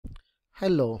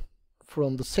Hello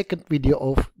from the second video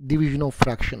of division of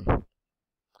fraction.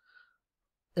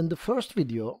 In the first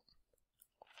video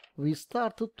we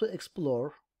started to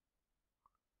explore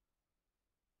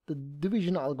the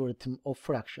division algorithm of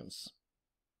fractions.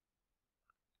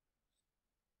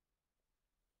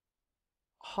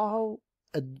 How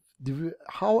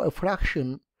a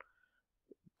fraction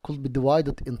could be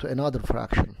divided into another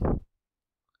fraction.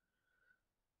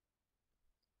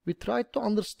 We tried to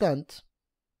understand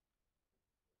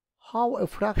how a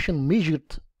fraction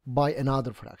measured by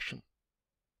another fraction,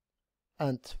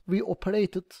 and we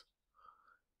operated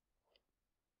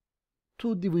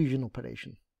two division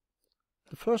operation.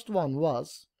 The first one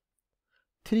was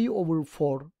 3 over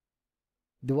 4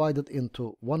 divided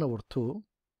into 1 over 2.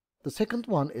 The second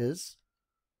one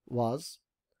was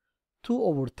 2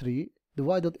 over 3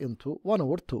 divided into 1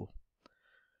 over 2.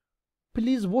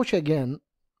 Please watch again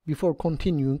before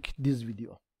continuing this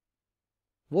video.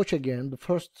 Watch again the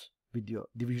first video,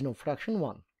 division of fraction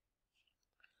 1.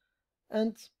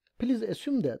 And please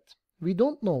assume that we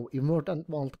don't know invert and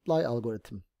multiply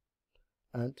algorithm,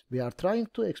 and we are trying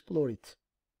to explore it.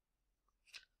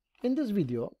 In this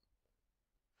video,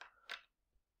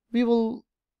 we will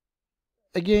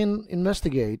again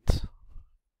investigate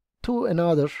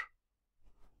another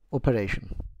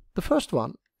operation. The first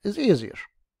one is easier.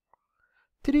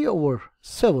 3 over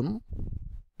 7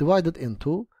 divided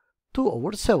into 2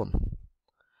 over 7.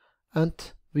 And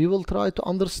we will try to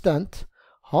understand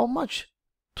how much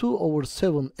 2 over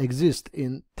 7 exists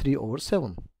in 3 over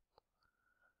 7.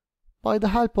 By the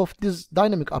help of this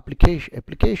dynamic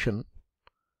application,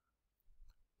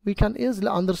 we can easily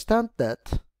understand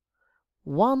that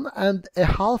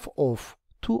 1.5 of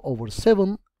 2 over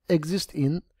 7 exists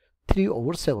in 3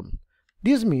 over 7.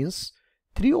 This means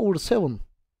 3 over 7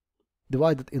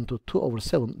 divided into 2 over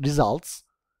 7 results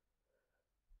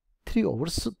 3 over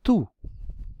 2.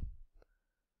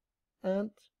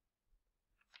 And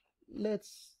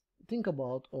let's think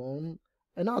about on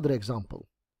another example.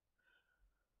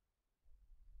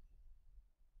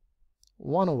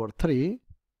 1 over 3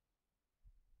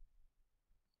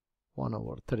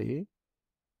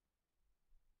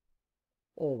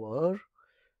 over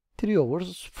 3 over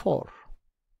 4.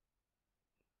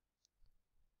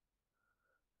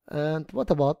 And what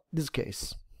about this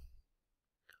case?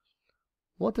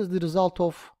 What is the result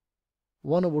of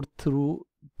 1 over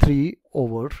 3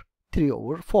 over 3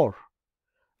 over 4?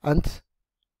 And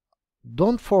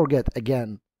don't forget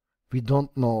again, we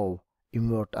don't know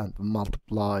invert and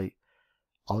multiply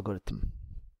algorithm.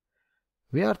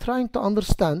 We are trying to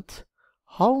understand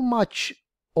how much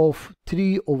of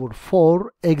 3 over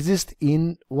 4 exists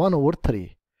in 1 over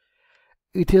 3.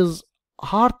 It is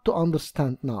hard to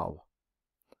understand now.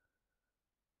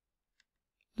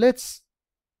 Let's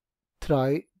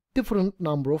try different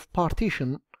number of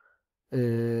partition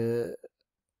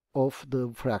of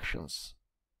the fractions.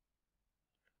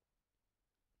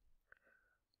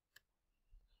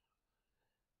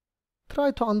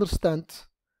 Try to understand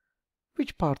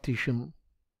which partition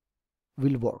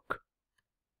will work.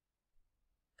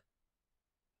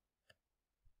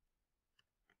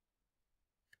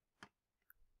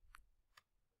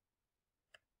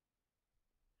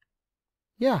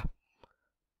 Yeah,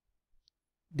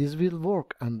 this will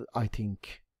work, and I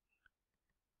think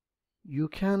you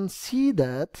can see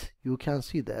that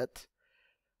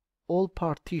all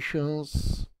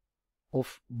partitions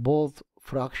of both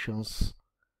fractions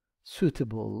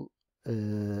suitable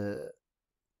to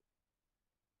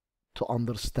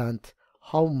understand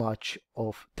how much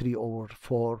of 3 over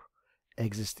 4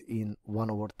 exists in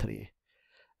 1 over 3.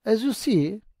 As you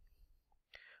see,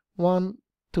 1,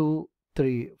 2,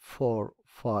 3, 4,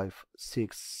 5,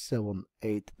 6, 7,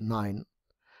 8, 9.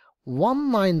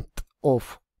 1/9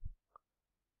 of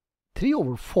 3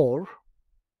 over 4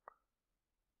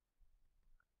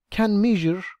 can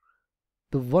measure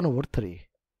the 1 over 3.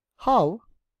 How?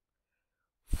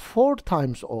 4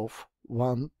 times of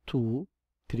 1, 2,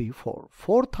 3, 4.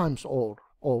 4 times of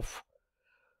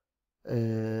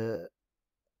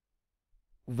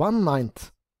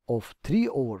 1/9 of 3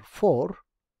 over 4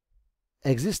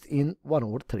 exists in 1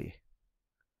 over 3.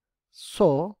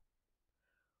 So,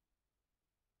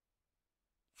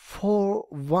 for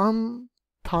 4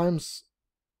 times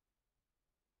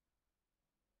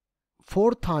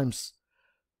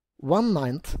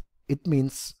 1/9, it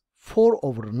means 4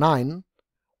 over 9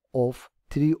 of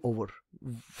 3 over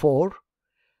 4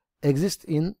 exists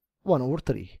in 1 over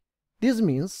 3. This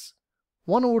means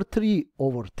 1 over 3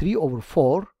 over 3 over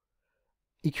 4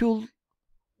 equal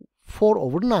 4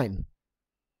 over 9.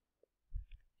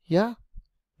 Yeah,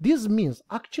 this means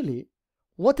actually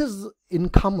what is in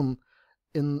common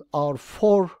in our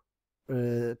four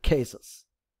cases.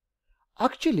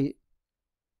 Actually,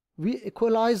 we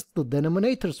equalized the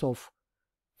denominators of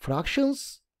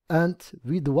fractions and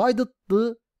we divided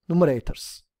the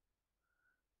numerators.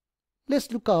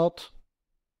 Let's look at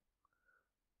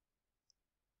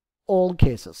all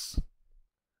cases.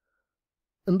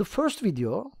 In the first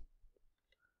video,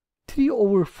 3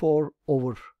 over 4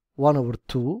 over 1 over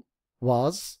 2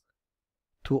 was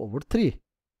 2 over 3.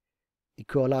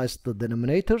 Equalized the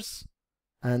denominators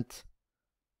and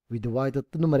we divided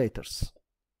the numerators.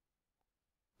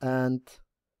 And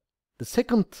the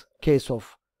second case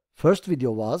of first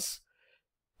video was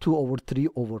 2 over 3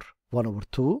 over 1 over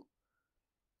 2.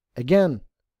 Again,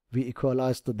 we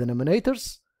equalized the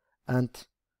denominators and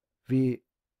we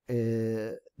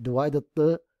divided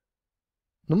the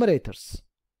numerators.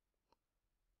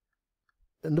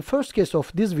 In the first case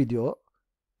of this video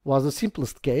was the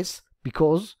simplest case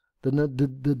because the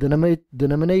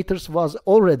denominators was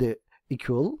already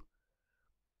equal,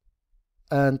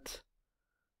 and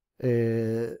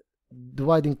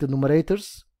dividing the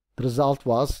numerators, the result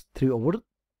was 3 over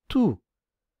 2.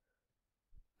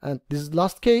 And this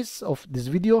last case of this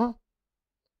video,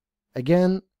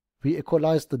 again we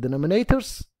equalized the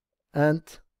denominators and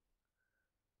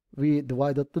we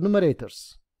divided the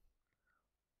numerators.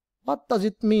 What does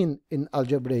it mean in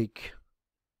algebraic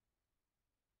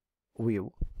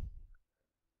view?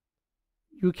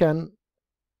 You can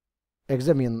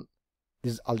examine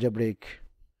this algebraic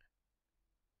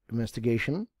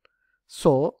investigation.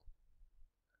 So,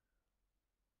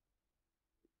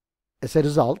 as a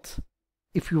result,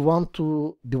 if you want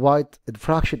to divide a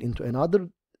fraction into another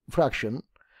fraction,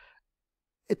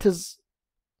 it is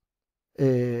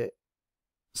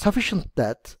sufficient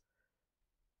that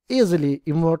easily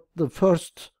invert the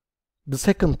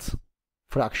second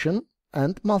fraction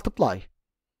and multiply.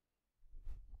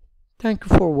 Thank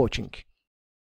you for watching.